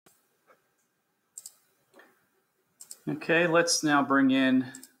Okay, let's now bring in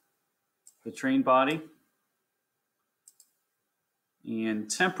the train body. And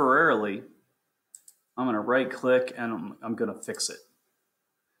temporarily, I'm going to right click and I'm going to fix it.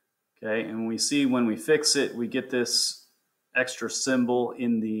 Okay, and we see when we fix it, we get this extra symbol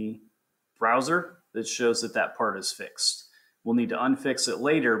in the browser that shows that that part is fixed. We'll need to unfix it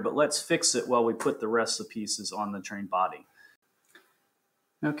later, but let's fix it while we put the rest of the pieces on the train body.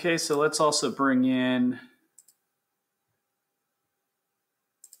 Okay, so let's also bring in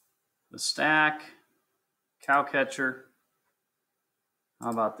the stack, cow catcher. How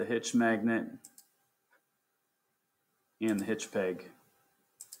about the hitch magnet and the hitch peg?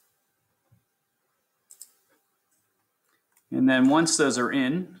 And then once those are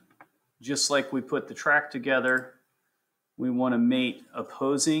in, just like we put the track together, we want to mate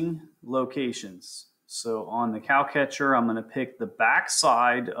opposing locations. So on the cow catcher, I'm going to pick the back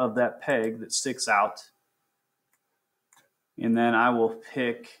side of that peg that sticks out. And then I will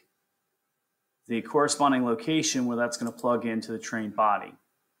pick the corresponding location where that's going to plug into the train body.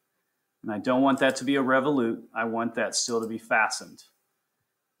 And I don't want that to be a revolute. I want that still to be fastened.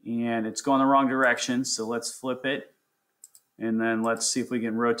 And it's going the wrong direction, so let's flip it. And then let's see if we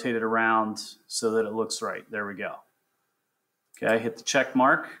can rotate it around so that it looks right. There we go. Okay, hit the check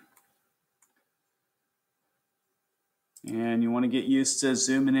mark. And you want to get used to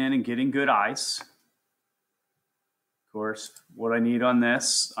zooming in and getting good eyes. Of course, what I need on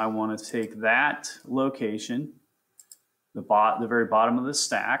this, I want to take that location, the very bottom of the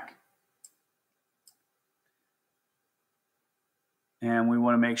stack, and we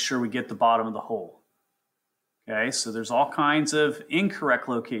want to make sure we get the bottom of the hole. Okay, so there's all kinds of incorrect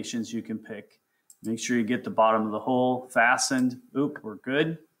locations you can pick. Make sure you get the bottom of the hole fastened. Oop, we're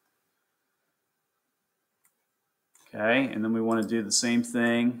good. Okay, and then we want to do the same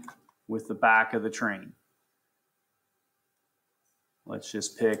thing with the back of the train. Let's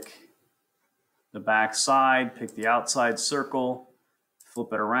just pick the back side, pick the outside circle,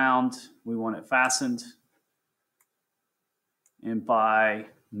 flip it around. We want it fastened. And by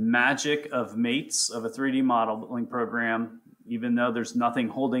magic of mates of a 3D modeling program, even though there's nothing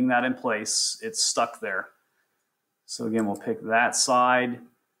holding that in place, it's stuck there. So again, we'll pick that side,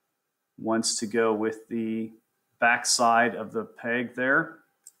 wants to go with the back side of the peg there,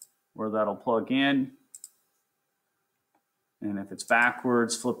 where that'll plug in. And if it's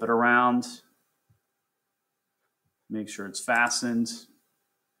backwards, flip it around. Make sure it's fastened.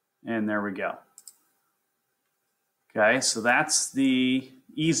 And there we go. Okay, so that's the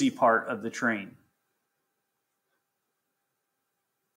easy part of the train.